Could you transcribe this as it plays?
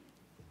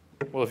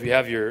Well, if you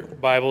have your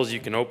Bibles,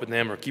 you can open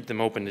them or keep them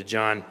open to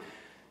John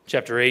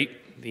chapter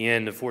 8, the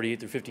end of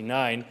 48 through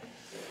 59,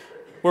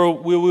 where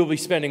we will be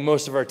spending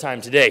most of our time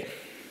today.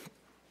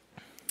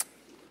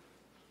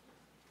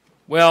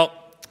 Well,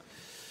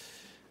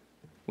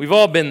 we've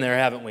all been there,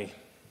 haven't we?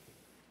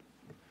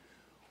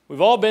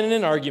 We've all been in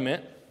an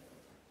argument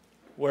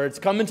where it's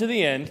coming to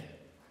the end.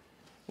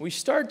 We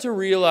start to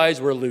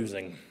realize we're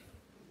losing.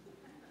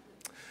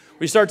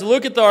 We start to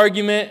look at the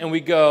argument and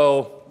we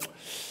go,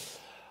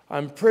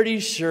 I'm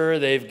pretty sure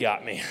they've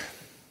got me.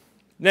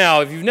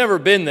 Now, if you've never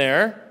been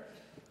there,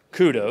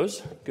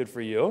 kudos, good for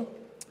you.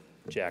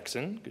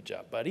 Jackson, good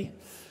job, buddy.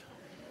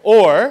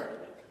 Or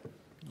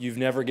you've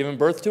never given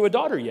birth to a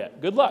daughter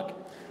yet, good luck.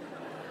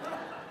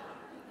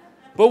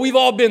 But we've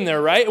all been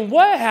there, right? And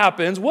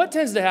what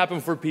tends to happen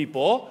for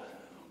people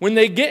when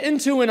they get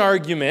into an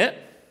argument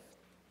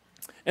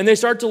and they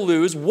start to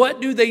lose?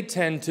 What do they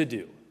tend to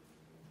do?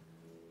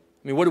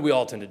 I mean, what do we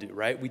all tend to do,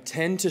 right? We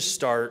tend to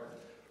start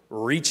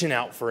reaching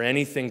out for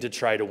anything to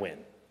try to win.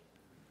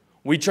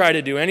 We try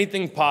to do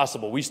anything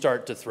possible. We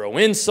start to throw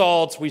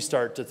insults. We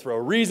start to throw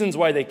reasons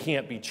why they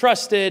can't be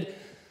trusted.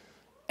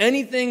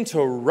 Anything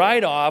to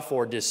write off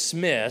or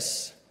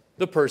dismiss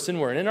the person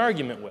we're in an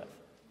argument with.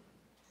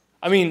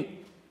 I mean,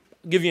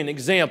 I'll give you an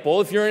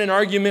example. If you're in an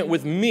argument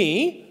with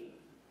me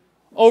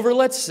over,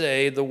 let's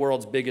say, the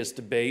world's biggest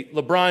debate,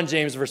 LeBron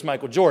James versus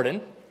Michael Jordan,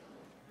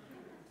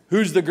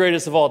 who's the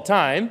greatest of all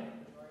time?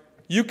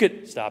 You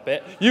could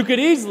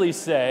easily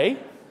say,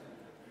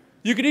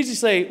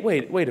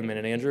 wait a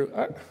minute, Andrew.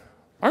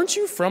 Aren't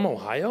you from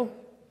Ohio?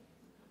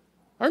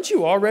 Aren't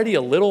you already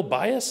a little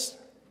biased?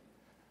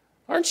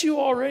 Aren't you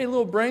already a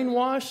little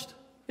brainwashed?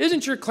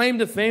 Isn't your claim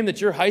to fame that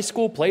your high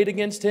school played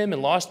against him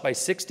and lost by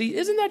 60?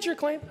 Isn't that your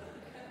claim?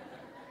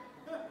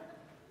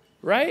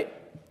 Right?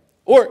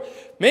 Or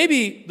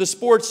maybe the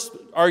sports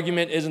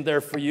argument isn't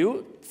there for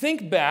you.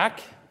 Think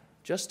back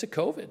just to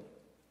COVID,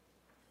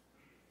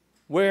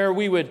 where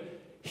we would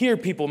hear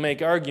people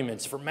make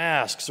arguments for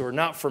masks or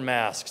not for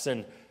masks,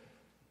 and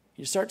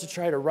you start to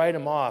try to write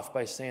them off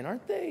by saying,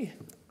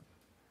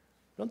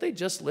 don't they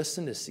just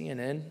listen to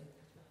CNN?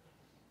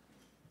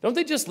 Don't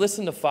they just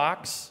listen to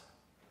Fox?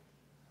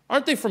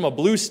 Aren't they from a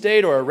blue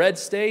state or a red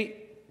state?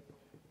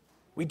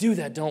 We do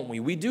that, don't we?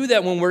 We do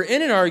that when we're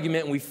in an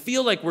argument and we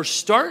feel like we're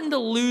starting to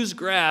lose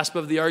grasp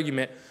of the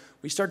argument.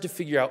 We start to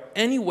figure out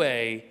any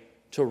way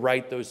to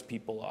write those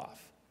people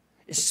off,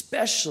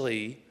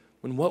 especially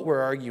when what we're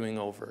arguing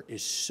over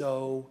is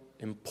so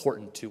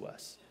important to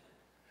us,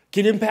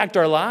 can impact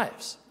our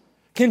lives,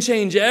 can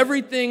change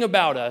everything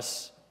about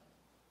us.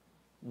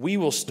 We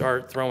will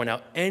start throwing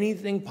out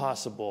anything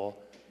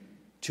possible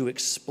to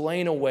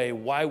explain away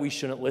why we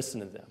shouldn't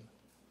listen to them,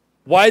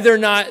 why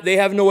they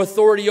have no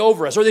authority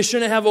over us, or they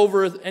shouldn't have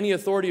any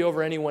authority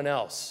over anyone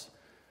else.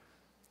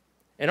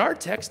 In our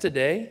text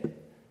today,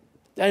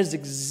 that is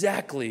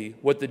exactly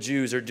what the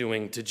Jews are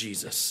doing to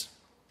Jesus.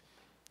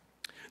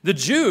 The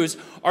Jews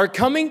are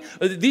coming,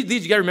 you got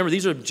to remember,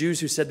 these are Jews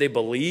who said they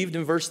believed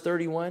in verse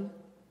 31.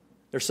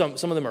 There's some of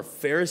them are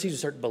Pharisees who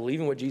start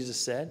believing what Jesus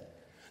said.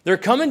 They're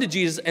coming to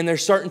Jesus and they're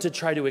starting to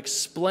try to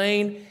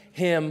explain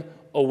him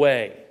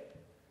away.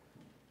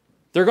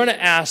 They're going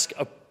to ask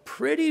a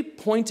pretty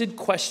pointed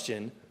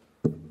question,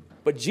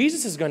 but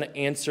Jesus is going to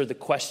answer the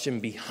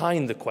question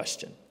behind the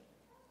question.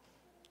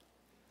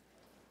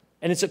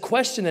 And it's a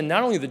question that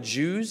not only the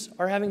Jews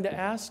are having to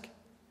ask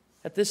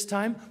at this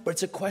time, but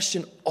it's a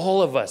question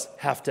all of us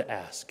have to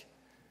ask.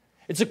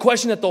 It's a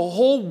question that the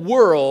whole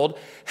world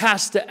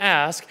has to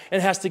ask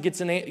and has to get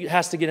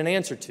an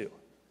answer to.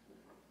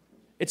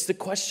 It's the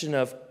question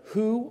of,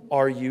 who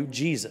are you,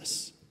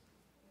 Jesus?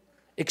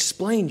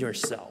 Explain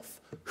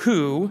yourself.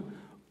 Who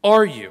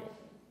are you?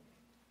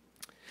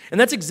 And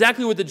that's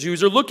exactly what the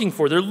Jews are looking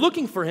for. They're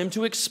looking for him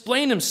to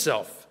explain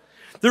himself.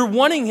 They're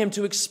wanting him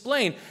to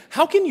explain,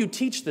 how can you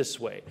teach this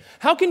way?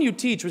 How can you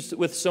teach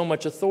with so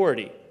much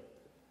authority?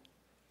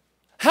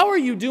 How are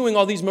you doing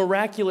all these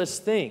miraculous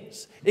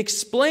things?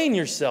 Explain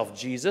yourself,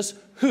 Jesus.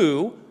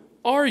 Who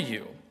are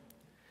you?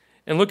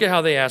 And look at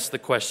how they ask the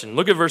question.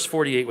 Look at verse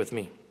 48 with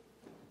me.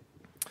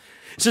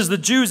 It says, the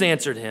Jews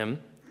answered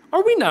him,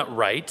 are we not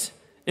right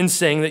in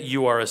saying that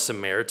you are a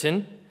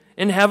Samaritan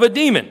and have a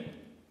demon?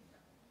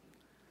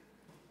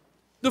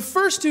 The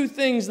first two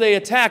things they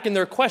attack in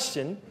their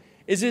question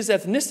is his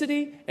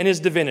ethnicity and his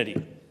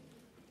divinity.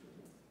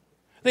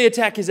 They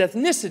attack his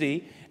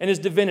ethnicity and his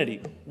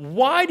divinity.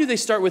 Why do they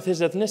start with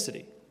his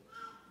ethnicity?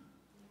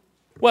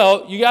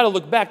 Well, you got to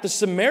look back. The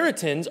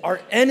Samaritans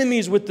are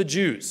enemies with the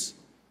Jews.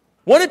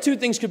 One of two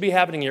things could be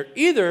happening here.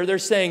 Either they're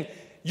saying,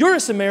 you're a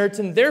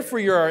Samaritan, therefore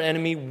you're our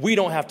enemy, we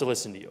don't have to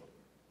listen to you.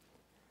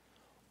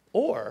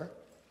 Or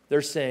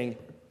they're saying,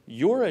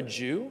 you're a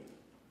Jew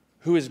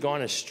who has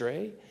gone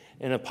astray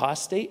and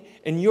apostate,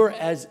 and you're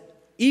as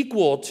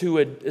equal to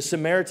a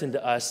Samaritan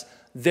to us,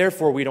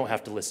 therefore we don't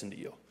have to listen to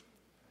you.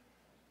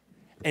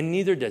 And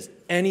neither does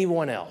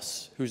anyone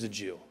else who's a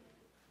Jew.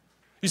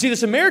 You see, the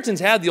Samaritans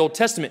had the Old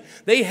Testament.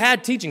 They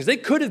had teachings. They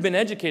could have been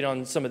educated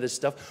on some of this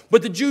stuff,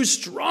 but the Jews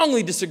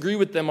strongly disagree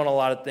with them on a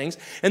lot of things,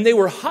 and they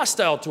were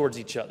hostile towards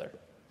each other.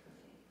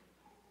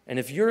 And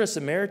if you're a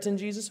Samaritan,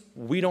 Jesus,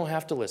 we don't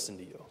have to listen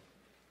to you.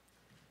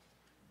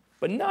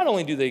 But not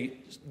only do they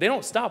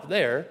don't stop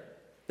there.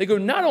 They go,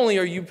 not only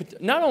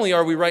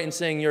are we right in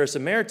saying you're a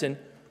Samaritan,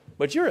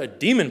 but you're a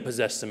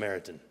demon-possessed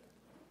Samaritan.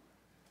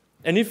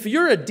 And if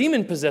you're a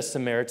demon-possessed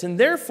Samaritan,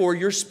 therefore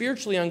you're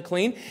spiritually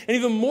unclean, and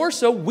even more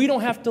so, we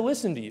don't have to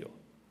listen to you.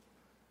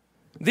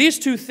 These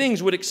two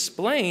things would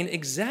explain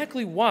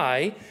exactly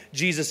why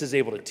Jesus is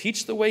able to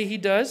teach the way he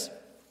does.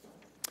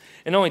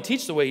 And not only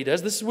teach the way he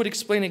does, this would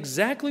explain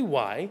exactly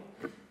why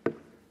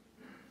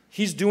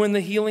he's doing the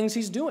healings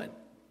he's doing.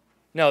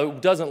 Now,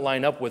 it doesn't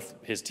line up with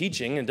his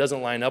teaching, and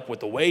doesn't line up with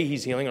the way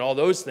he's healing and all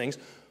those things,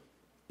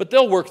 but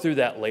they'll work through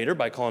that later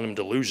by calling him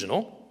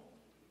delusional.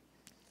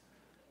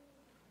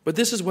 But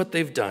this is what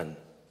they've done.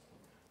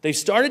 They've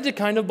started to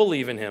kind of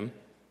believe in him.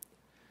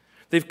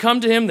 They've come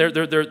to him,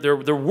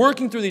 they're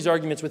working through these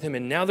arguments with him,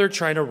 and now they're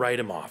trying to write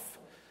him off.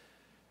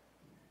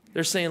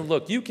 They're saying,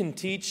 look, you can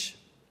teach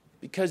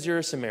because you're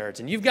a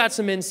Samaritan. You've got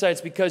some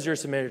insights because you're a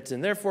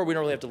Samaritan. Therefore, we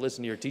don't really have to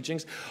listen to your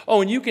teachings.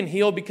 Oh, and you can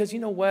heal because you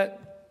know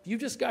what? You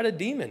just got a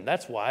demon.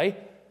 That's why. And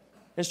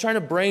it's trying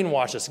to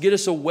brainwash us, get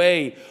us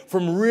away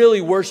from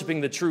really worshiping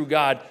the true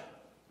God.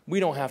 We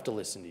don't have to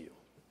listen to you.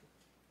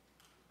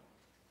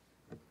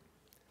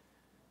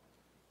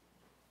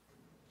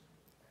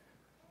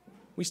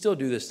 We still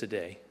do this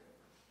today.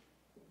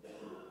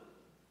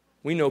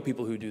 We know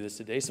people who do this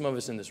today. Some of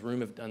us in this room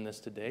have done this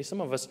today.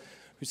 Some of us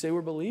who say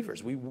we're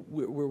believers,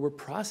 we're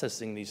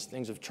processing these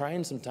things of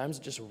trying sometimes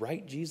to just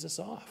write Jesus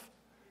off.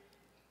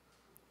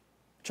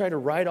 Try to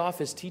write off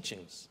his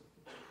teachings.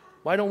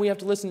 Why don't we have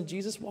to listen to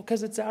Jesus? Well,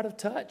 because it's out of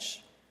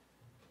touch.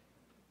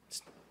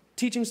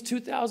 Teaching's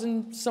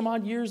 2,000 some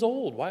odd years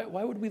old. Why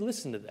would we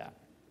listen to that?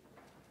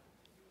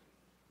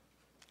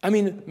 I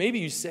mean, maybe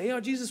you say, oh,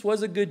 Jesus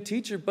was a good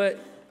teacher, but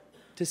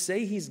to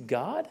say he's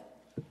God?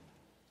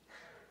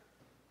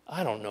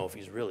 I don't know if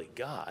he's really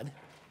God.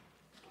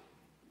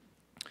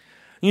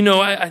 You know,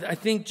 I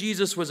think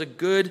Jesus was a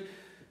good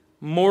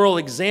moral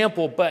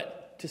example, but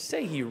to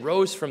say he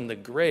rose from the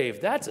grave,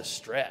 that's a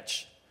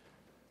stretch.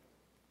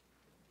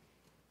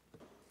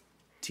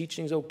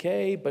 Teaching's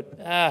okay,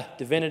 but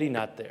divinity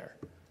not there.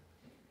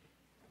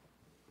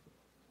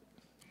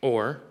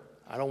 Or,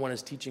 I don't want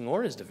his teaching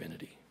or his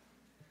divinity.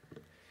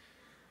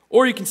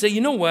 Or you can say,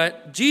 you know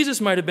what? Jesus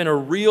might have been a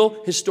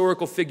real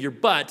historical figure,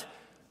 but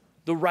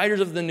the writers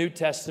of the New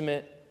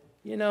Testament,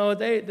 you know,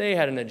 they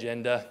had an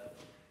agenda.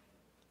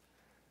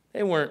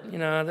 They weren't, you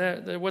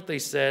know, what they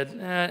said.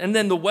 And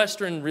then the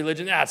Western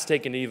religion, it's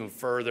taken it even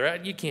further.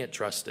 You can't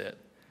trust it.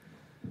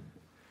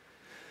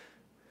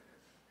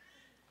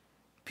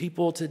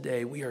 People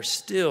today, we are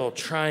still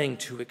trying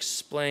to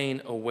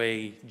explain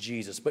away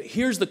Jesus. But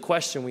here's the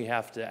question we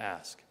have to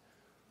ask.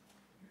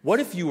 What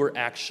if you were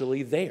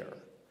actually there?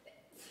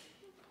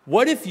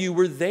 What if you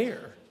were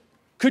there?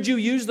 Could you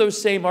use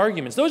those same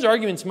arguments? Those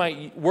arguments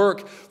might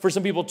work for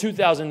some people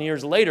 2,000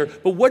 years later,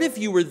 but what if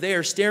you were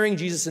there staring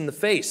Jesus in the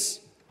face?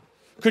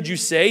 Could you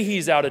say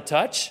he's out of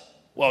touch?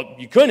 Well,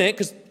 you couldn't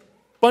because a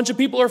bunch of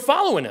people are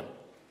following him.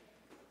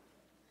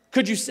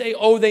 Could you say,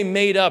 oh, they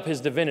made up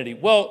his divinity?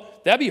 Well,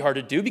 that'd be hard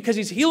to do because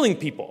he's healing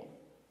people.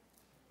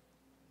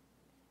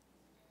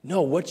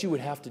 No, what you would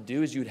have to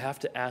do is you would have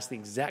to ask the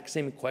exact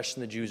same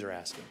question the Jews are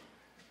asking.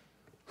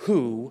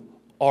 Who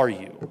are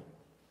you?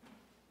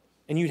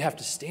 And you'd have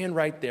to stand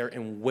right there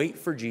and wait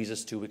for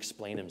Jesus to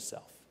explain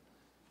himself.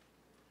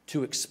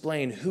 To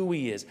explain who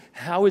he is.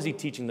 How is he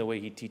teaching the way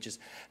he teaches?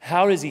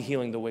 How is he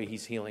healing the way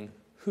he's healing?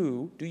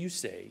 Who do you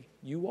say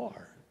you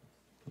are?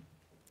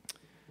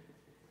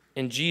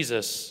 And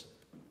Jesus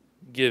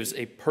gives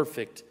a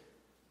perfect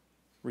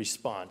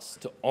response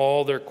to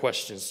all their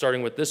questions,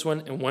 starting with this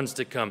one and ones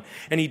to come.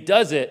 And he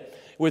does it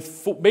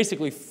with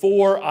basically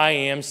 4 I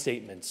am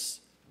statements.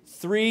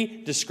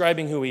 3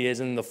 describing who he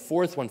is, and the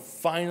 4th one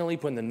finally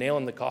putting the nail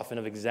in the coffin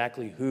of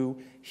exactly who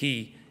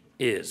he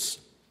is.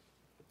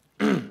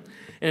 And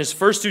his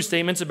first 2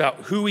 statements about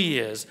who he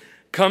is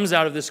comes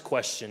out of this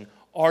question,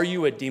 are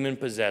you a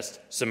demon-possessed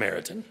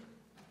Samaritan?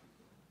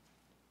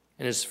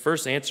 And his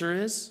first answer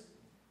is,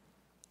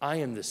 I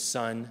am the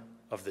son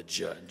of the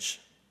judge.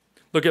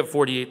 Look at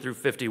 48 through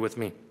 50 with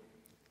me.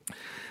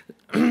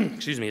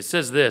 Excuse me, it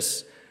says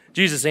this,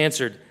 Jesus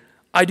answered,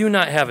 I do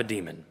not have a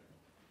demon,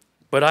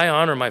 but I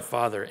honor my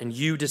Father, and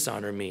you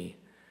dishonor me.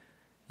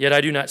 Yet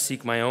I do not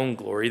seek my own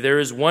glory. There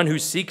is one who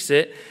seeks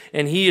it,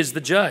 and he is the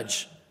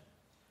judge.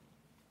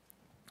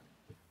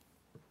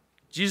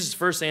 Jesus'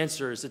 first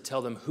answer is to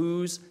tell them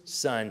whose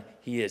son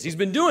he is. He's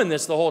been doing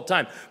this the whole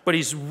time, but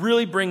he's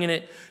really bringing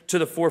it to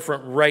the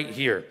forefront right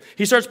here.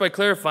 He starts by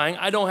clarifying,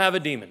 I don't have a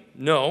demon.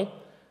 No,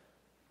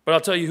 but I'll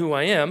tell you who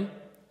I am.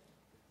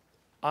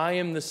 I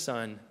am the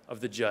son of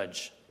the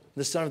judge,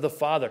 the son of the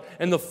Father.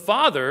 And the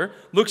Father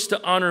looks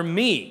to honor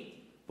me.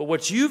 But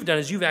what you've done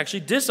is you've actually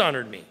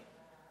dishonored me.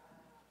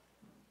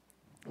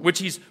 Which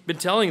he's been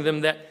telling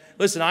them that,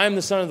 listen, I am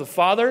the Son of the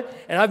Father,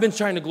 and I've been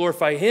trying to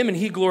glorify him, and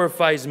he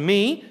glorifies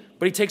me.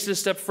 But he takes it a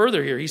step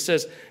further here. He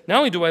says, not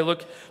only do I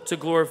look to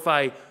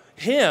glorify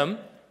him,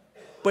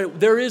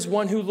 but there is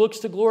one who looks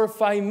to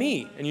glorify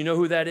me. And you know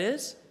who that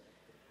is?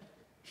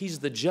 He's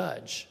the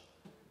judge.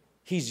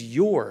 He's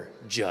your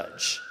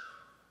judge.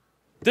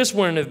 This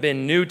wouldn't have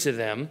been new to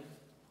them.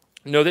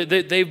 No,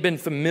 they've been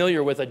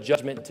familiar with a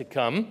judgment to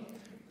come.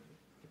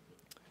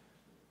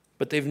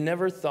 But they've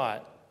never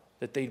thought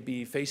that they'd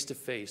be face to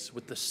face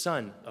with the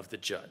son of the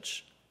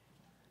judge.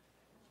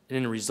 And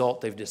in the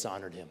result, they've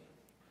dishonored him.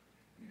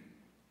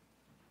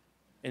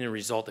 And in the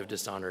result, they've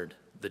dishonored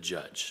the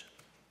judge.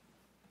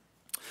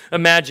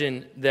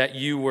 Imagine that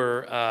you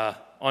were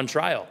on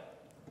trial.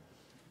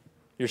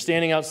 You're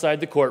standing outside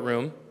the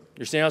courtroom.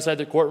 You're standing outside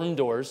the courtroom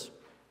doors.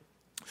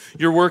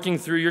 You're working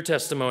through your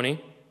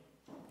testimony.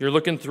 You're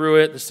looking through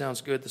it. This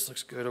sounds good. This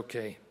looks good.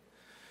 Okay.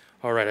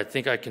 All right, I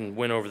think I can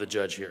win over the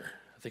judge here.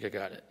 I think I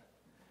got it.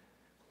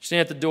 You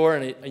stand at the door,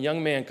 and a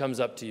young man comes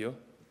up to you.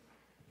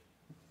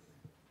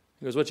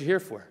 He goes, "What you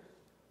here for?"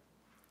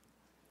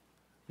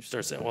 You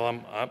start saying, "Well,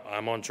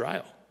 I'm on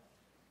trial."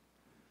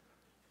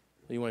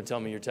 "You want to tell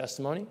me your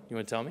testimony? You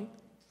want to tell me?"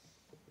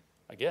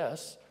 "I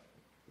guess."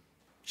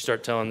 You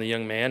start telling the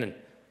young man, and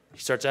he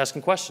starts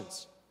asking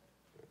questions.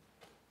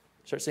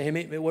 You start saying,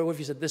 "Hey, mate, what if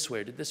you said this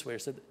way or did this way or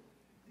said that?"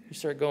 You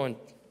start going,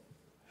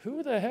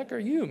 "Who the heck are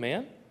you,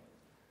 man?"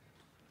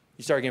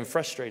 You start getting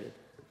frustrated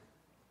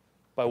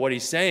by what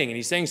he's saying, and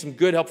he's saying some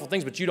good, helpful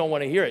things, but you don't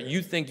want to hear it.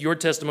 You think your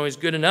testimony is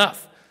good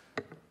enough.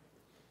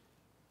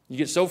 You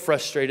get so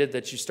frustrated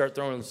that you start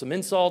throwing some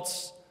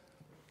insults.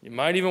 You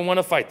might even want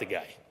to fight the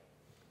guy.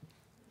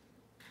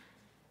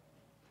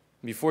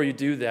 Before you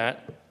do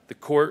that, the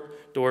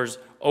court doors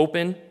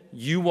open.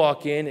 You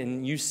walk in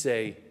and you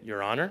say,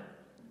 "Your Honor."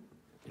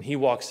 And he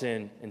walks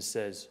in and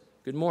says,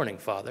 "Good morning,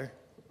 Father."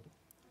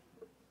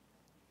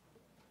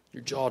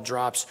 Your jaw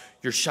drops.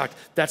 You're shocked.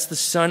 That's the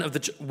son of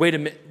the... Wait a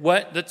minute.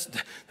 What?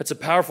 That's a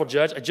powerful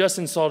judge. I just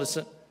insulted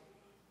son.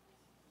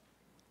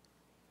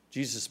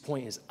 Jesus'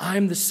 point is,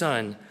 I'm the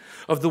son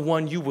of the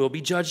one you will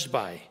be judged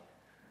by.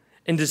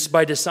 And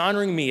by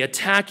dishonoring me,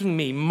 attacking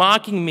me,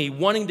 mocking me,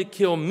 wanting to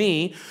kill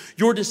me,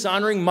 you're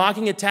dishonoring,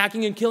 mocking,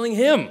 attacking, and killing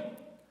him.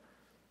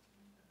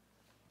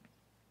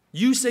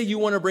 You say you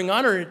want to bring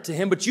honor to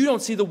him, but you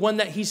don't see the one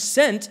that he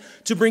sent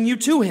to bring you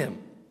to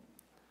him.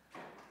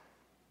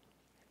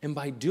 And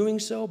by doing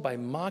so, by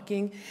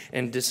mocking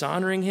and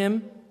dishonoring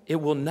him, it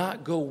will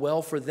not go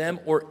well for them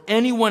or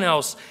anyone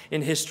else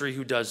in history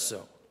who does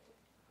so.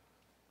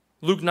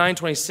 Luke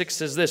 9:26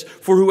 says this,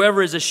 "For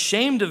whoever is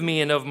ashamed of me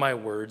and of my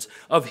words,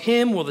 of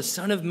him will the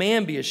Son of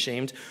Man be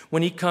ashamed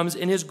when he comes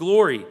in his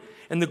glory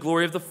and the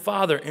glory of the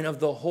Father and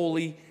of the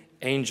holy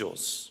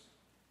angels."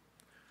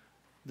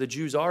 The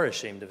Jews are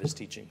ashamed of his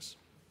teachings.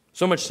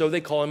 So much so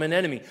they call him an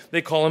enemy.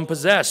 They call him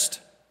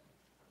possessed.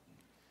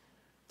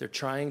 They're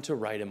trying to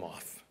write him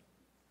off.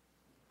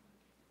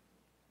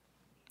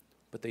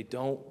 But they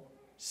don't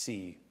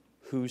see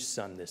whose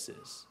son this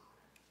is.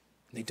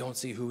 They don't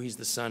see who he's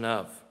the son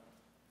of.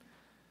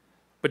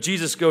 But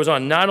Jesus goes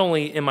on, "Not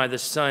only am I the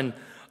son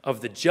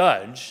of the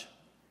judge,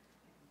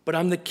 but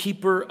I'm the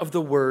keeper of the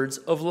words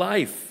of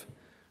life."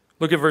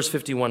 Look at verse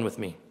 51 with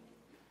me.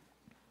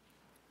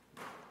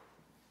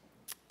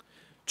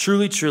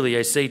 "Truly, truly,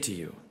 I say to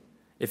you,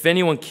 if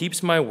anyone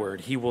keeps my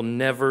word, he will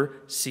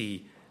never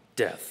see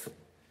death."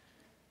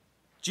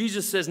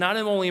 Jesus says, not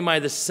only am I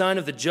the son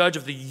of the judge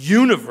of the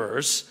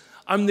universe,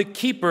 I'm the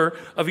keeper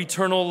of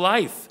eternal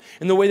life.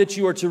 And the way that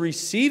you are to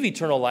receive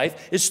eternal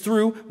life is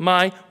through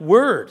my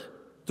word.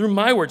 Through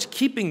my words,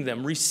 keeping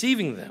them,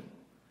 receiving them.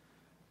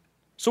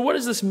 So what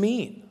does this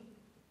mean?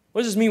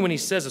 What does this mean when he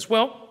says this?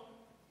 Well,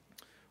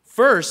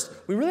 first,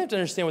 we really have to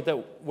understand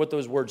what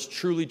those words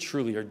truly,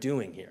 truly are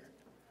doing here.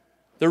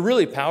 They're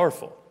really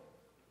powerful.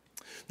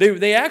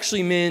 They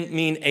actually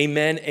mean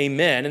amen,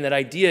 amen. And that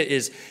idea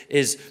is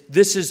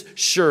this is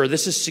sure,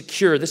 this is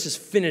secure, this is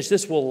finished,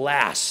 this will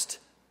last.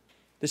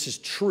 This is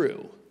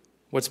true,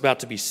 what's about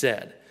to be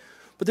said.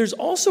 But there's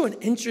also an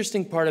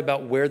interesting part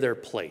about where they're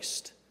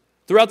placed.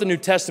 Throughout the New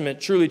Testament,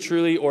 truly,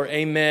 truly, or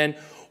amen,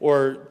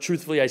 or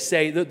truthfully I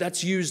say,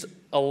 that's used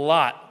a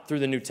lot through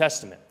the New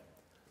Testament.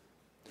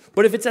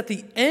 But if it's at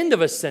the end of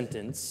a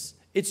sentence,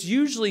 it's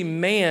usually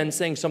man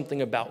saying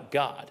something about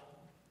God.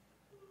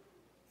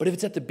 But if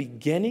it's at the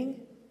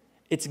beginning,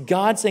 it's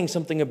God saying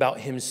something about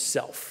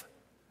himself.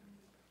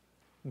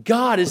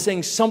 God is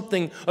saying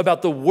something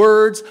about the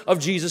words of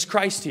Jesus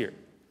Christ here.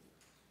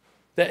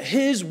 That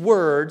his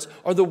words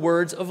are the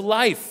words of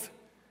life.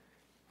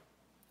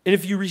 And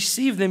if you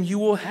receive them, you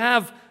will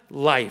have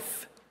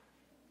life.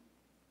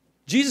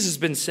 Jesus has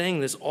been saying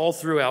this all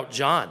throughout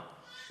John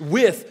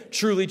with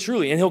truly,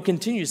 truly. And he'll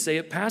continue to say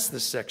it past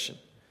this section.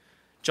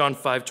 John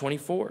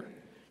 5:24.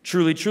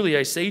 "Truly, truly,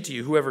 I say to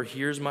you, whoever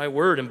hears my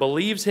word and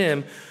believes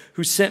him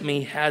who sent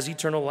me has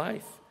eternal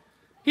life.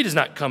 He does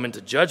not come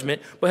into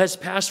judgment, but has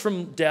passed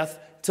from death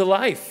to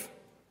life."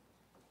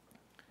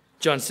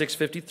 John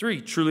 6:53.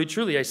 "Truly,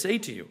 truly, I say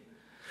to you,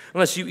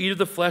 Unless you eat of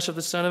the flesh of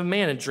the Son of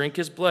Man and drink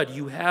his blood,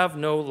 you have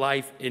no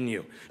life in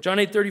you. John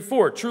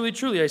 8:34, truly,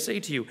 truly, I say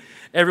to you,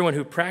 everyone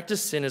who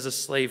practices sin is a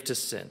slave to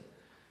sin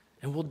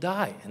and will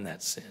die in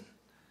that sin.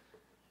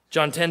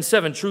 John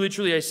 10:7, truly,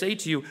 truly, I say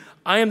to you,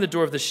 I am the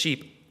door of the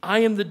sheep. I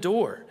am the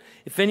door.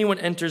 If anyone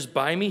enters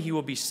by me, he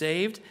will be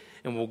saved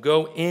and will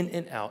go in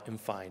and out and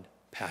find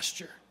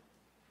pasture.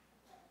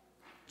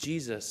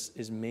 Jesus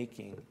is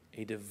making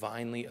a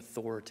divinely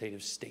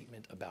authoritative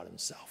statement about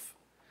himself.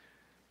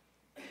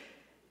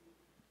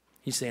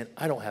 He's saying,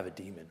 I don't have a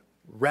demon.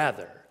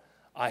 Rather,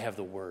 I have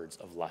the words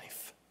of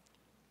life.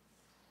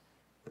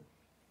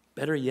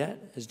 Better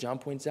yet, as John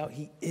points out,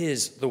 he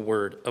is the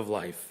word of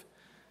life.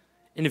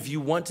 And if you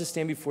want to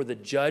stand before the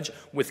judge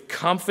with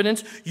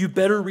confidence, you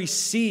better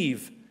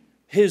receive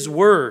his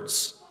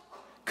words.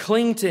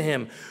 Cling to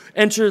him.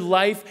 Enter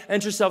life,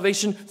 enter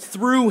salvation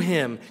through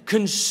him.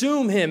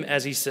 Consume him,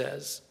 as he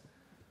says.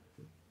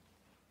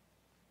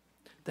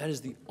 That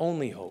is the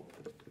only hope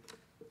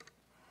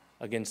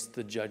against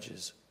the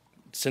judge's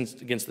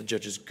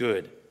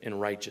good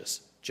and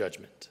righteous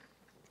judgment.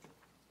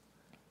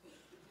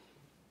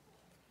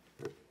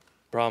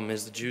 Problem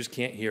is the Jews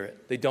can't hear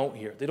it. They don't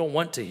hear it. They don't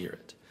want to hear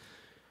it.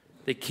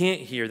 They can't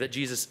hear that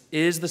Jesus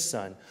is the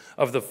Son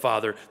of the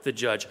Father, the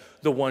judge,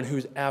 the one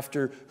who's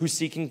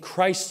seeking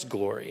Christ's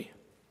glory.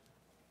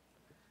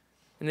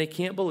 And they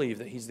can't believe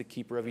that he's the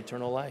keeper of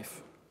eternal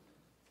life.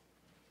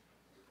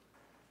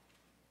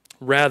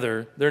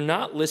 Rather, they're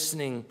not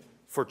listening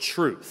for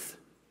truth.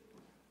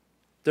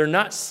 They're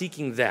not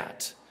seeking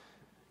that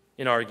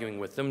in arguing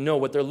with them. No,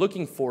 what they're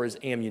looking for is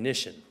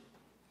ammunition.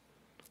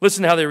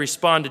 Listen to how they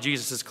respond to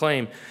Jesus'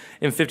 claim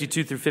in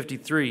 52 through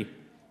 53.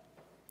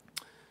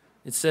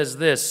 It says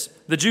this,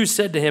 the Jews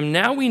said to him,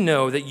 now we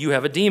know that you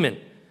have a demon.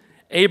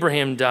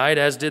 Abraham died,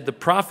 as did the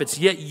prophets.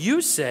 Yet you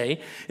say,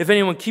 if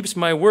anyone keeps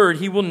my word,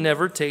 he will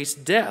never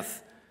taste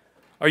death.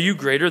 Are you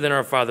greater than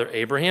our father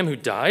Abraham, who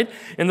died,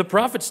 and the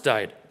prophets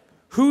died?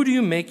 Who do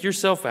you make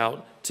yourself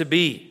out to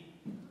be?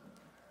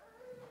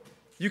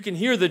 You can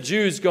hear the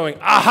Jews going,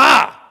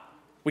 aha,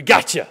 we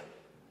got you.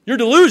 You're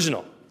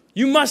delusional.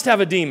 You must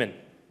have a demon.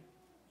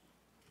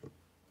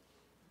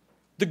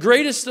 The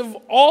greatest of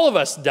all of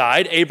us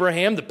died.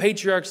 Abraham, the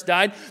patriarchs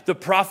died, the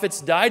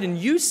prophets died. And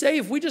you say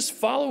if we just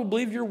follow and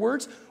believe your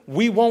words,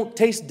 we won't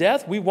taste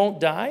death, we won't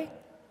die?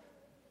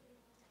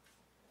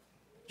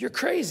 You're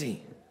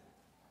crazy.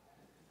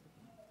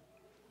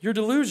 You're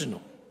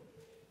delusional.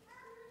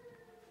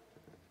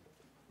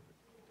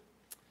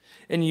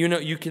 And you know,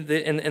 you can,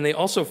 and they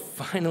also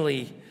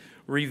finally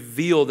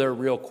reveal their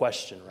real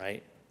question,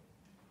 right?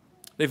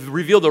 They've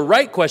revealed the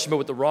right question, but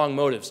with the wrong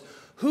motives.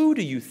 Who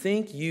do you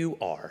think you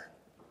are?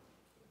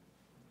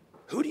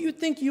 Who do you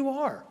think you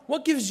are?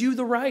 What gives you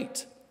the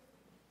right?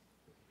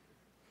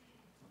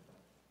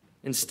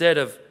 Instead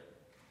of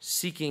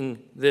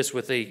seeking this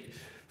with a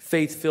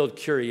faith-filled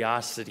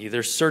curiosity,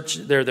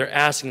 they're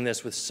asking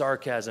this with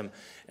sarcasm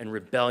and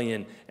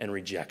rebellion and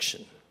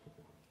rejection.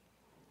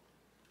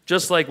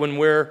 Just like when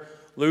we're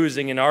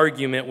losing an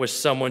argument with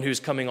someone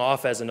who's coming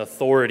off as an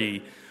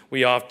authority,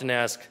 we often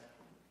ask,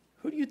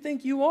 who do you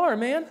think you are,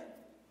 man?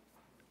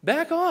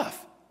 Back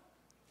off.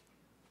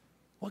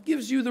 What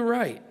gives you the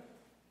right?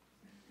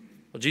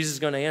 Well, Jesus is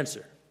going to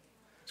answer.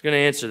 He's going to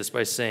answer this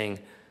by saying,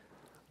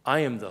 I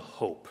am the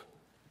hope.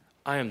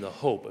 I am the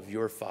hope of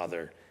your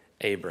father,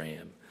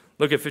 Abraham.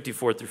 Look at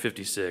 54 through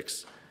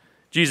 56.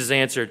 Jesus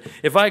answered,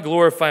 if I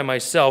glorify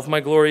myself, my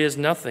glory is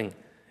nothing.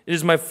 It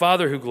is my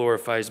Father who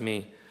glorifies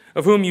me,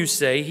 of whom you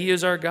say he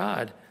is our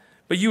God.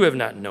 But you have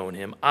not known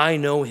him. I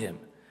know him.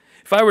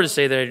 If I were to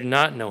say that I do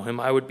not know him,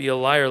 I would be a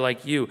liar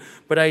like you.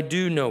 But I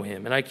do know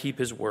him, and I keep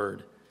his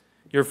word.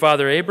 Your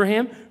father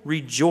Abraham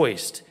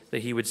rejoiced that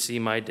he would see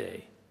my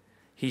day.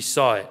 He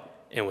saw it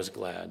and was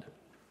glad.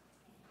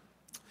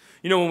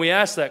 You know, when we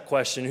ask that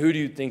question, who do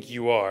you think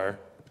you are?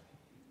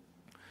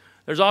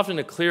 There's often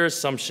a clear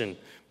assumption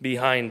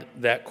behind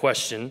that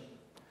question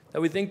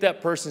that we think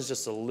that person's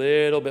just a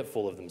little bit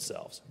full of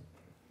themselves.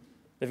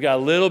 They've got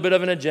a little bit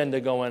of an agenda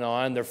going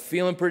on. They're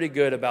feeling pretty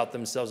good about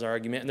themselves in an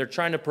argument, and they're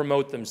trying to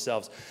promote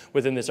themselves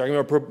within this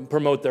argument or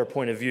promote their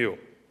point of view.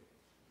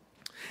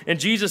 And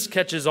Jesus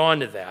catches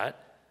on to that,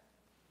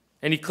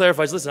 and he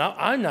clarifies, listen,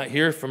 I'm not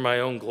here for my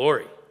own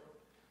glory,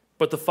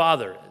 but the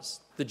Father is,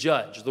 the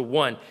judge, the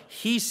one.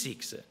 He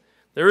seeks it.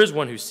 There is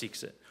one who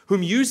seeks it,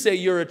 whom you say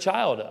you're a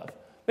child of.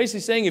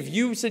 Basically saying if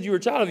you said you were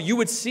a child of, you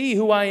would see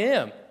who I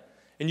am,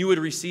 and you would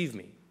receive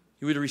me.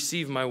 You would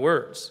receive my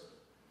words.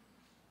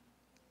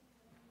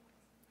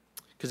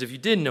 Because if you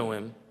did know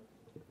him,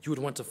 you would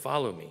want to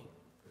follow me.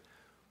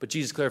 But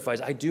Jesus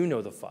clarifies, I do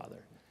know the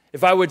Father.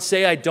 If I would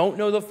say I don't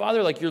know the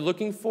Father like you're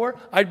looking for,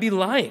 I'd be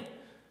lying.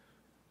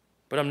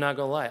 But I'm not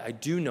going to lie. I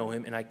do know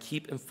him, and I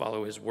keep and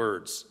follow his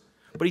words.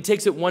 But he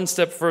takes it one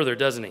step further,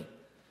 doesn't he?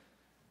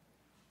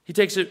 He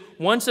takes it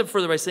one step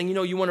further by saying,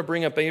 you want to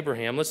bring up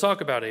Abraham. Let's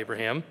talk about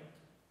Abraham.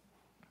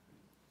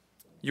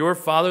 Your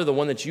father, the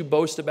one that you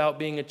boast about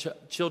being a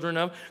children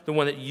of, the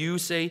one that you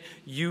say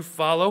you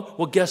follow,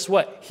 well, guess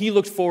what? He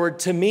looked forward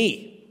to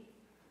me.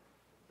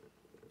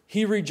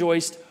 He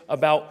rejoiced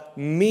about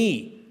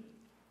me.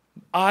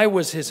 I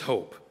was his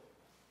hope.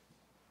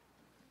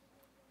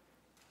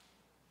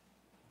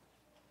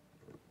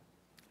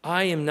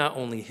 I am not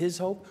only his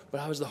hope,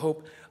 but I was the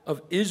hope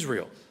of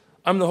Israel.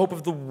 I'm the hope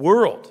of the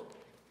world.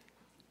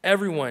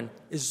 Everyone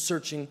is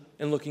searching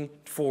and looking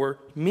for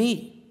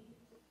me.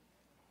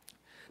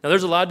 Now,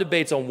 there's a lot of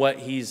debates on what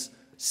he's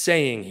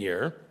saying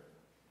here,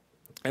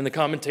 and the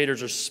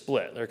commentators are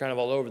split. They're kind of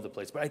all over the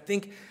place. But I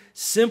think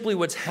simply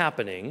what's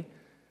happening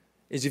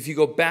is if you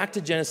go back to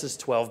Genesis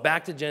 12,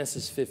 back to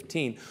Genesis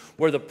 15,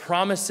 where the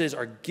promises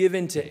are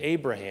given to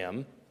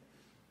Abraham,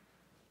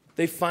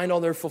 they find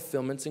all their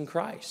fulfillments in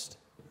Christ.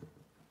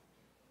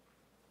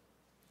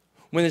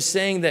 When it's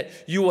saying that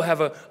you will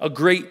have a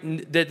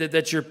great,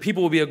 that your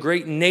people will be a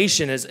great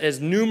nation, as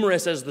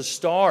numerous as the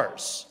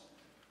stars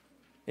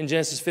in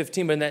Genesis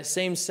 15. But in that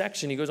same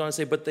section, he goes on to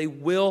say, but they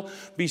will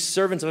be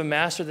servants of a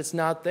master that's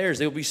not theirs.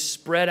 They will be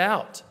spread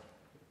out.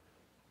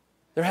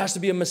 There has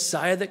to be a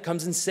Messiah that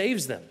comes and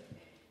saves them.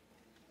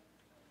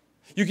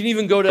 You can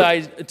even go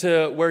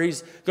to where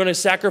he's going to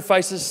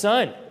sacrifice his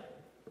son.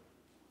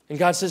 And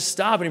God says,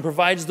 stop, and he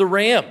provides the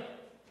ram.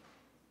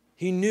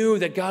 He knew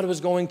that God was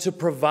going to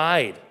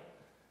provide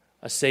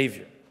a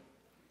Savior.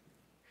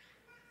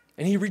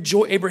 And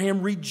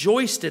Abraham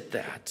rejoiced at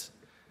that.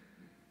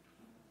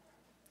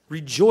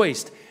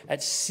 Rejoiced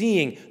at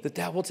seeing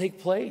that will take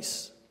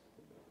place.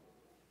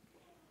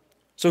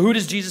 So who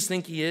does Jesus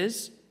think he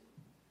is?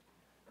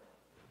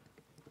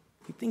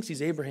 He thinks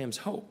he's Abraham's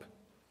hope.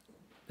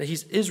 That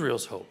he's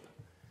Israel's hope.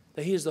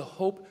 That he is the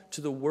hope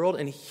to the world,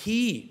 and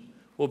he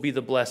will be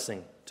the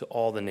blessing to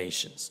all the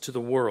nations, to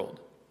the world.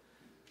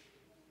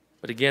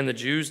 But again, the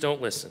Jews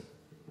don't listen.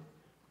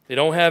 They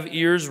don't have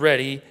ears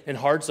ready and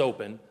hearts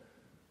open.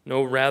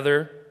 No,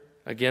 rather,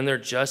 again, they're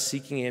just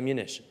seeking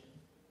ammunition.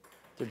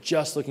 They're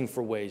just looking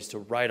for ways to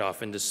write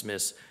off and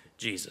dismiss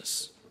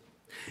Jesus.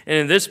 And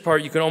in this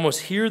part, you can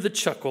almost hear the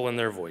chuckle in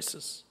their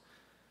voices.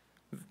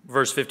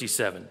 Verse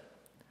 57.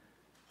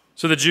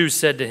 So the Jews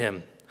said to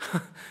him,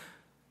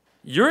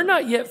 you're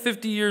not yet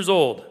 50 years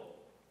old,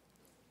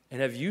 and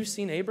have you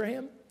seen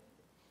Abraham?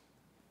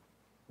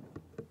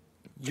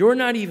 You're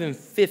not even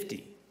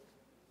 50.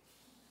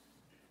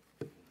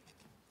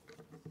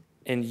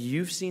 And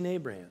you've seen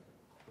Abraham.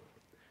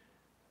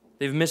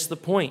 They've missed the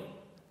point.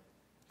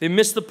 They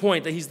missed the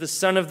point that he's the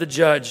son of the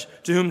judge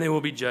to whom they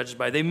will be judged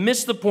by. They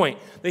missed the point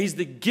that he's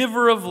the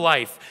giver of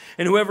life,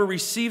 and whoever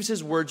receives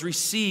his words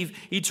receive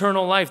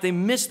eternal life. They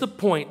missed the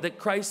point that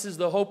Christ is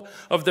the hope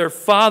of their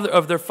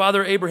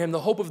father Abraham, the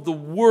hope of the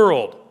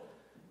world.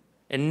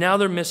 And now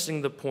they're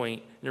missing the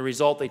point. And the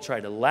result, they try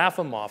to laugh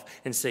him off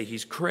and say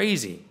he's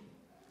crazy.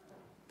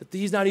 That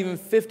he's not even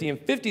 50. And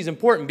 50 is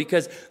important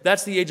because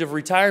that's the age of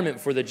retirement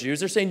for the Jews.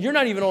 They're saying you're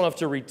not even old enough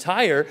to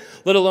retire,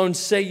 let alone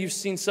say you've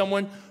seen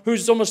someone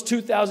who's almost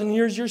 2,000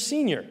 years your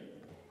senior.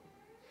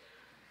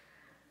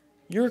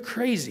 You're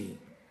crazy.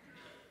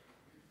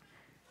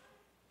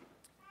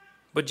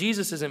 But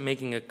Jesus isn't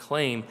making a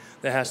claim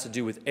that has to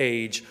do with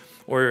age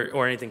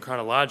or anything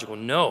chronological.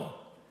 No.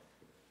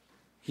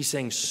 He's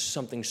saying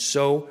something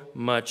so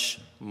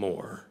much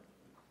more.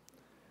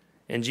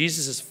 And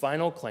Jesus'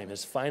 final claim,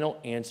 his final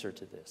answer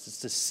to this, is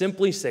to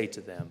simply say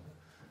to them,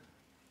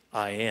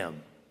 I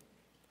am.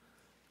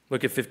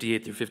 Look at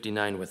 58 through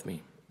 59 with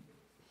me.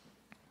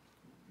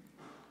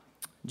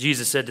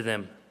 Jesus said to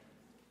them,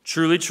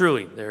 truly,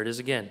 truly, there it is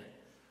again,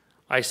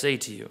 I say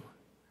to you,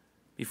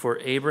 before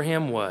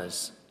Abraham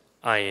was,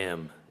 I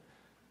am.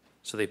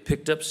 So they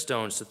picked up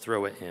stones to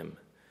throw at him,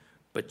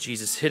 but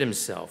Jesus hid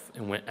himself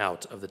and went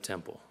out of the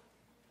temple.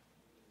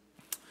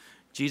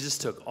 Jesus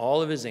took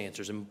all of his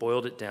answers and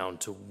boiled it down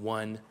to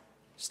one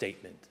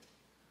statement.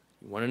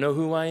 You want to know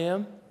who I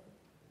am?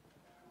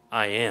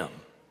 I am.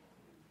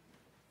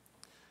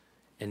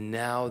 And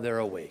now they're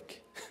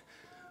awake.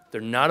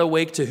 They're not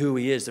awake to who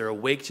he is. They're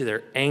awake to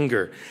their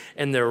anger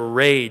and their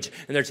rage.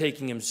 And they're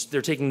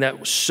taking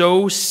that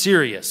so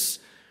serious.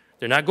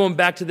 They're not going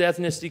back to the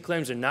ethnicity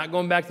claims. They're not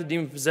going back to the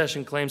demon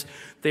possession claims.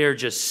 They are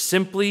just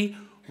simply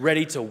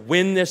ready to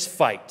win this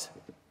fight.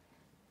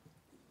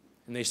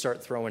 And they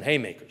start throwing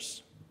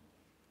haymakers.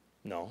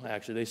 No,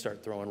 actually, they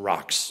start throwing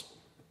rocks.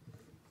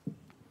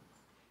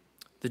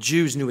 The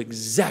Jews knew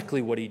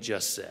exactly what he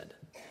just said.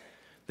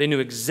 They knew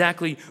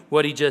exactly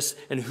what he just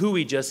and who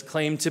he just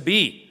claimed to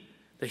be.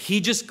 That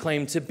he just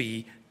claimed to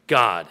be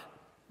God.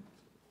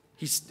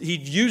 He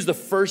used the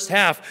first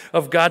half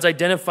of God's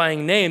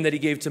identifying name that he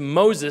gave to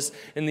Moses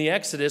in the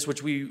Exodus,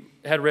 which we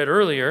had read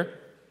earlier.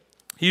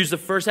 He used the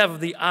first half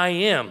of the I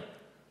am,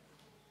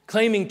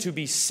 claiming to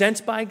be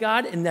sent by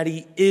God and that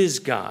he is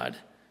God.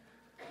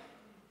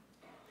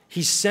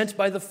 He's sent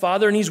by the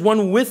Father and he's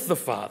one with the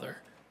Father.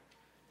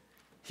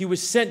 He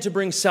was sent to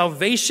bring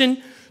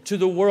salvation to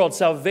the world,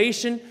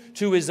 salvation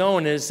to his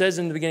own. And it says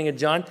in the beginning of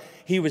John,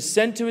 he was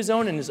sent to his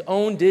own and his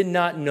own did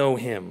not know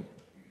him.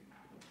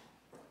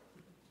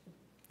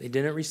 They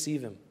didn't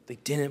receive him. They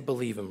didn't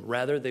believe him.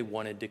 Rather, they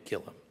wanted to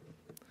kill him.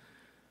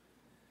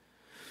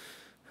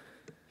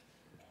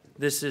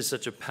 This is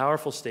such a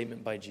powerful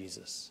statement by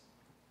Jesus.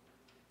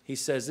 he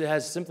says it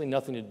has simply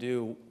nothing to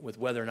do with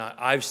whether or not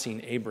I've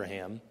seen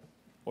Abraham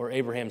or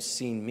Abraham's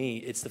seen me.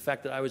 It's the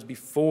fact that I was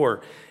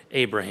before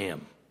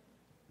Abraham.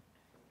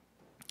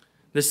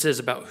 This says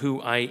about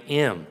who I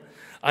am.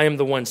 I am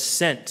the one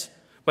sent,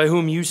 by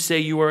whom you say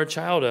you are a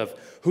child of,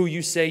 who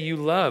you say you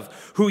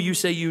love, who you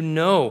say you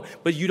know,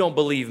 but you don't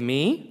believe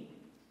me?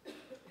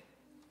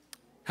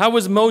 How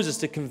was Moses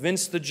to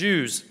convince the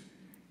Jews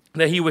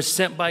that he was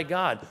sent by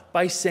God?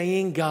 By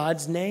saying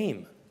God's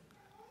name.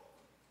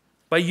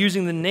 By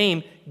using the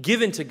name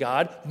given to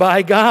God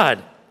by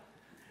God.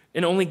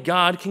 And only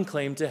God can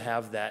claim to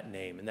have that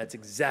name. And that's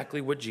exactly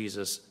what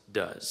Jesus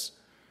does.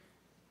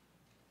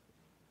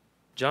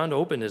 John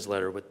opened his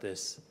letter with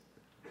this,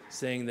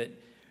 saying that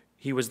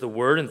he was the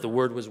Word, and the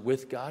Word was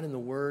with God, and the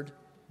Word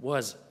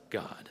was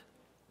God.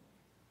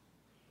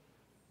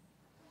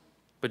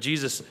 But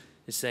Jesus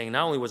is saying,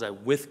 not only was I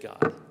with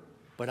God,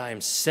 but I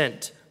am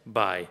sent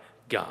by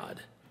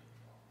God.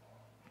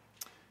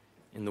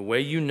 And the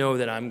way you know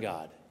that I'm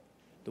God,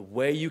 the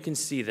way you can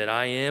see that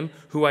I am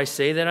who I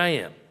say that I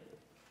am,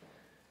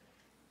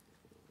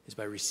 is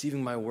by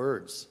receiving my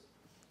words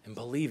and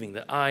believing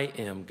that I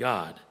am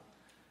God.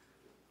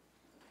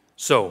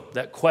 So,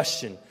 that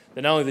question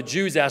that not only the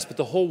Jews ask, but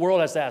the whole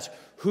world has to ask,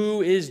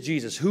 who is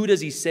Jesus? Who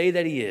does he say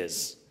that he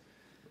is?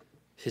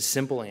 His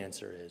simple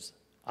answer is,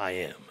 I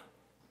am.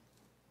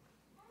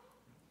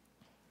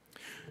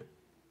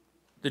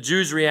 The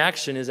Jews'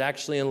 reaction is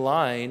actually in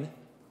line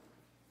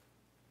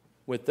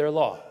with their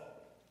law.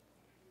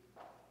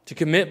 To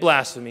commit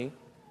blasphemy,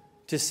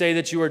 to say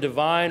that you are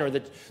divine or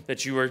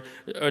that you are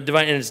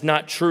divine and it's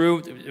not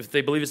true, if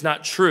they believe it's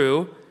not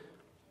true,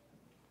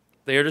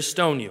 they are to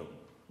stone you,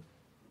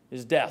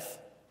 is death.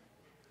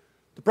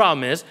 The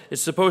problem is,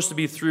 it's supposed to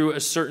be through a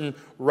certain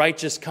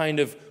righteous kind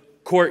of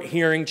court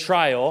hearing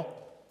trial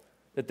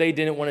that they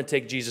didn't want to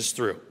take Jesus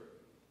through.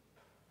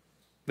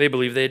 They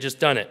believed they had just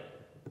done it.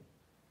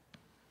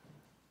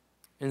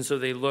 And so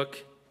they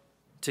look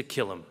to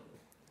kill him.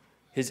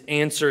 His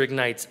answer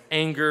ignites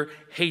anger,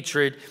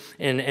 hatred,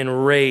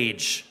 and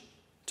rage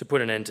to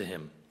put an end to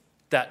him.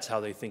 That's how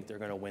they think they're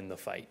going to win the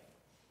fight,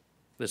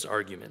 this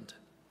argument.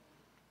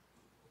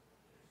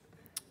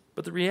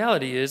 But the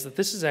reality is that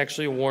this is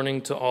actually a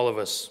warning to all of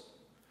us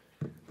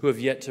who have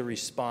yet to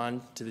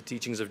respond to the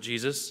teachings of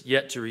Jesus,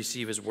 yet to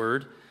receive his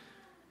word.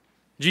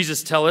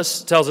 Jesus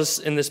tells us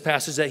in this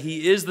passage that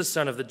he is the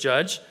Son of the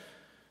Judge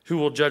who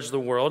will judge the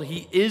world.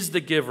 He is the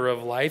giver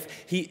of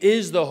life. He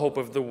is the hope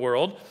of the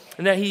world,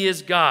 and that he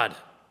is God.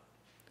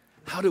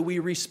 How do we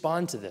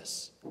respond to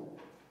this?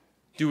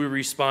 Do we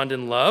respond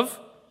in love?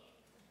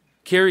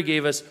 Carrie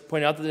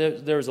pointed out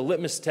that there was a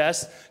litmus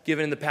test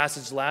given in the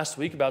passage last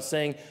week about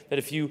saying that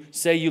if you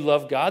say you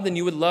love God, then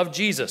you would love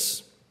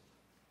Jesus.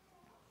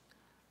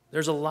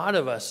 There's a lot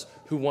of us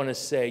who want to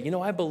say,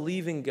 I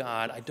believe in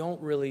God. I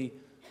don't really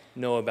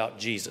know about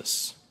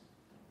Jesus.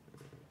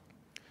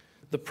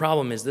 The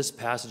problem is this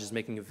passage is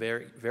making it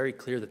very, very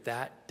clear that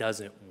that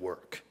doesn't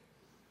work.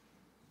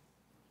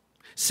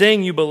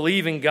 Saying you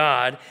believe in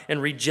God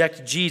and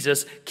reject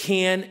Jesus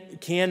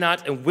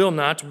cannot, and will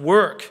not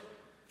work.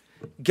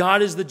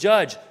 God is the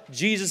judge.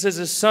 Jesus is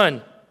his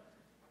son.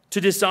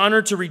 To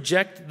dishonor, to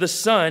reject the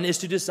son is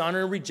to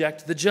dishonor and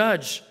reject the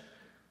judge.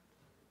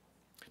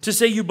 To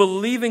say you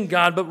believe in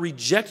God but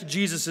reject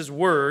Jesus'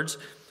 words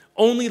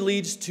only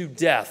leads to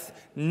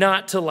death,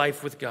 not to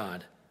life with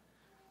God.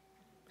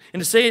 And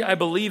to say I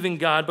believe in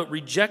God but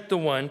reject the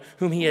one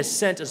whom he has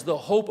sent as the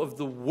hope of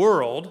the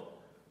world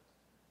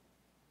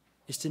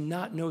is to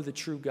not know the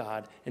true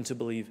God and to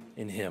believe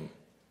in him.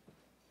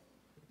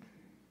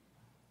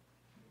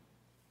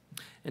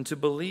 And to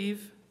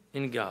believe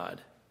in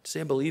God, to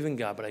say I believe in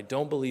God but I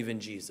don't believe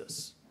in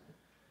Jesus,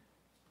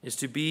 is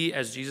to be,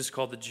 as Jesus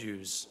called the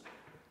Jews,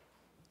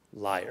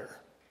 liar.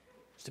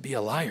 It's to be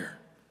a liar.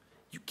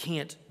 You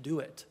can't do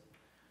it.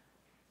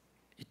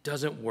 It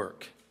doesn't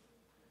work.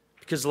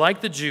 Because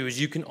like the Jews,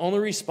 you can only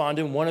respond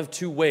in one of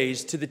two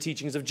ways to the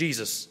teachings of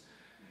Jesus.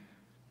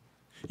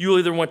 You will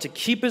either want to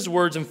keep his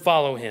words and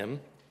follow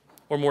him,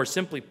 or more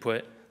simply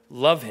put,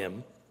 love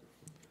him,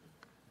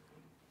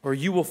 or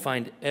you will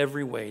find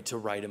every way to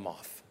write him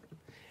off,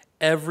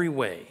 every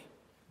way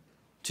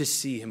to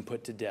see him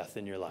put to death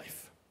in your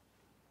life.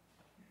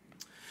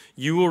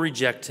 You will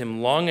reject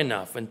him long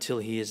enough until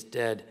he is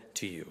dead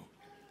to you,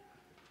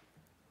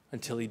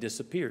 until he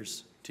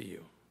disappears to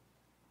you.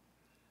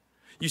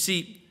 You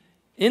see,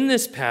 in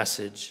this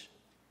passage,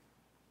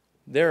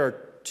 there are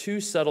two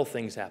subtle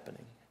things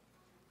happening.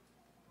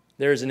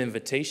 There is an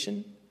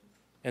invitation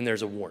and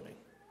there's a warning.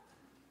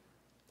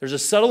 There's a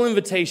subtle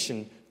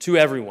invitation to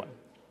everyone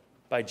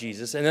by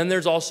Jesus, and then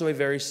there's also a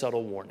very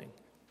subtle warning.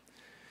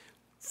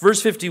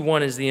 Verse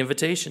 51 is the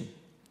invitation.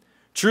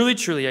 Truly,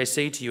 truly, I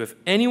say to you, if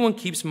anyone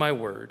keeps my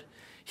word,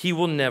 he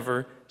will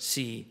never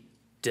see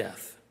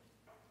death.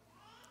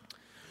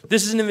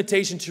 This is an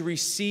invitation to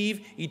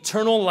receive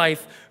eternal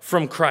life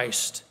from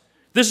Christ.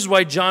 This is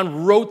why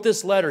John wrote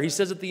this letter. He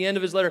says at the end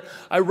of his letter,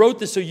 I wrote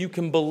this so you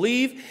can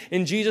believe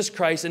in Jesus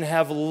Christ and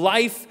have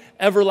life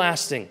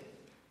everlasting.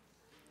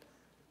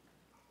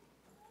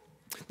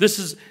 This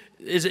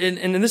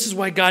is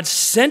why God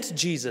sent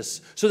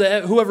Jesus, so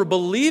that whoever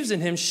believes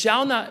in him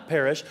shall not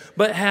perish,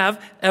 but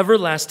have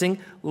everlasting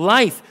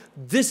life.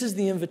 This is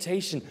the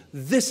invitation.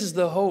 This is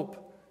the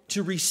hope,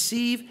 to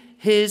receive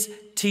his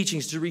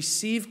teachings, to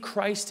receive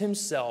Christ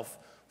himself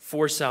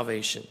for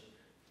salvation.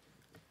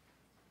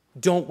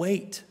 Don't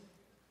wait.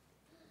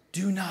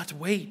 Do not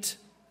wait.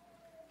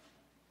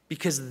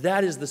 Because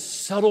that is the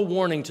subtle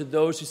warning to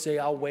those who say,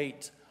 I'll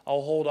wait,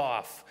 I'll hold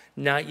off.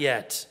 Not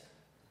yet.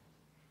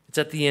 It's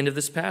at the end of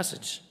this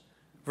passage.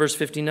 Verse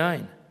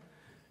 59.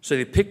 So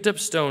they picked up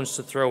stones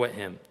to throw at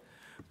him,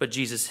 but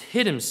Jesus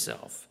hid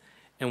himself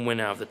and went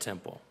out of the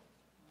temple.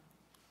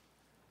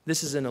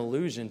 This is an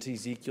allusion to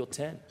Ezekiel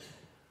 10,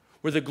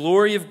 where the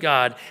glory of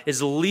God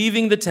is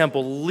leaving the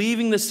temple,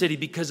 leaving the city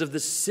because of the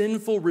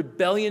sinful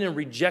rebellion and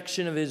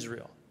rejection of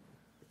Israel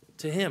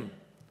to him.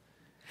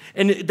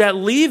 And that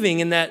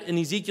leaving in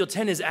Ezekiel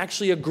 10 is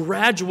actually a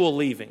gradual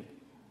leaving.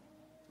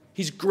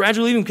 He's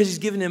gradually leaving because he's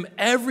given him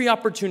every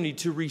opportunity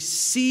to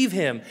receive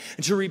him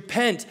and to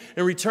repent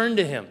and return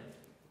to him.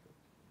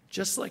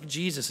 Just like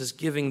Jesus is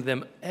giving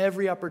them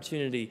every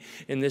opportunity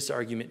in this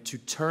argument to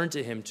turn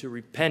to him, to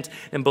repent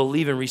and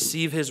believe and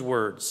receive his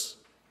words.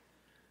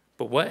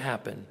 But what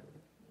happened?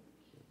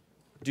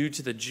 Due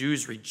to the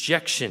Jews'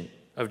 rejection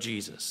of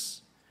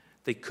Jesus,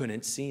 they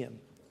couldn't see him.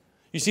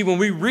 You see, when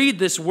we read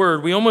this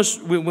word,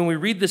 when we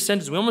read this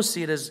sentence, we almost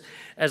see it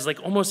as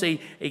like almost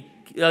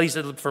at least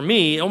for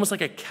me, almost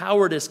like a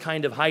cowardice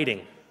kind of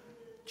hiding.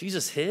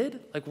 Jesus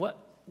hid? Like what?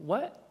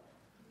 What?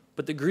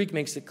 But the Greek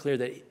makes it clear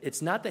that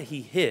it's not that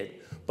he hid,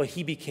 but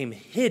he became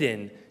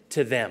hidden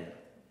to them.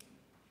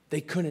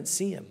 They couldn't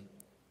see him.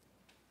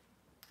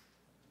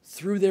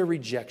 Through their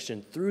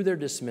rejection, through their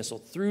dismissal,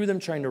 through them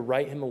trying to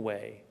write him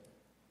away,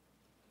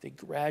 they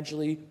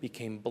gradually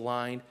became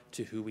blind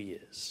to who he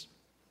is.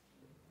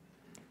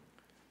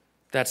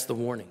 That's the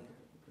warning.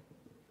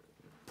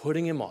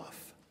 Putting him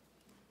off,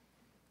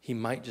 he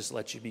might just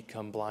let you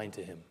become blind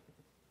to him.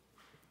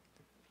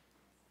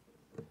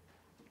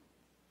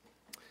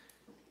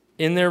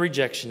 In their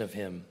rejection of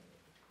him,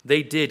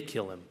 they did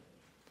kill him.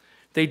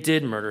 They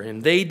did murder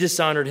him. They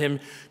dishonored him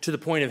to the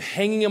point of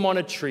hanging him on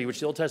a tree, which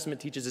the Old Testament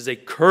teaches is a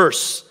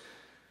curse.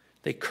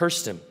 They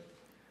cursed him,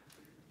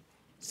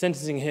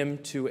 sentencing him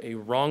to a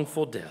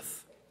wrongful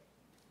death,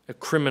 a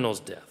criminal's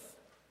death.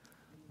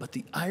 But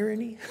the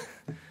irony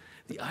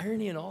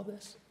in all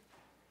this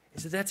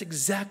is that that's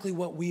exactly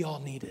what we all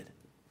needed.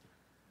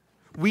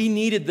 We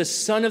needed the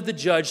Son of the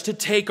Judge to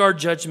take our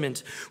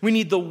judgment. We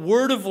need the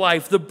Word of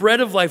life, the bread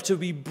of life, to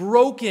be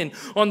broken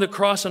on the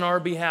cross on our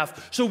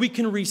behalf so we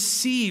can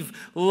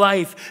receive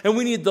life. And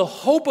we need the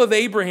hope of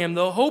Abraham,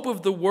 the hope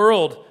of the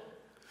world,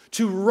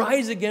 to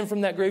rise again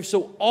from that grave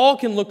so all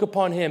can look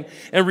upon him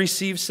and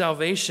receive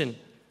salvation.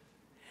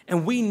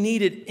 And we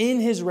needed in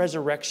his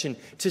resurrection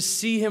to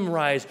see him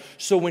rise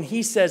so when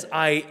he says,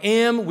 I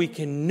am, we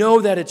can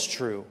know that it's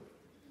true.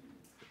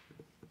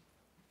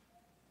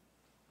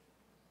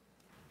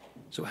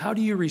 So how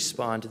do you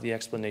respond to the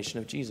explanation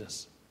of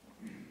Jesus?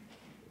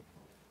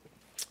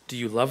 Do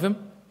you love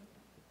him?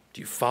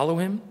 Do you follow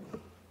him?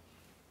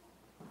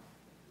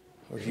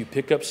 Or do you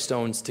pick up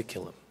stones to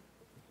kill him?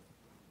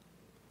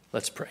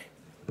 Let's pray.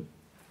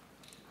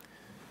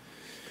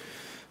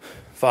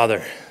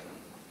 Father,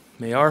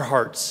 may our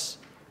hearts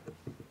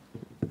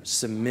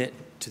submit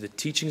to the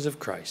teachings of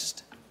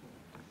Christ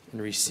and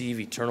receive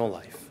eternal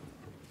life.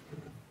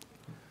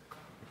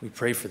 We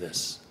pray for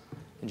this.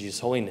 In Jesus'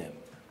 holy name,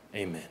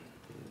 amen.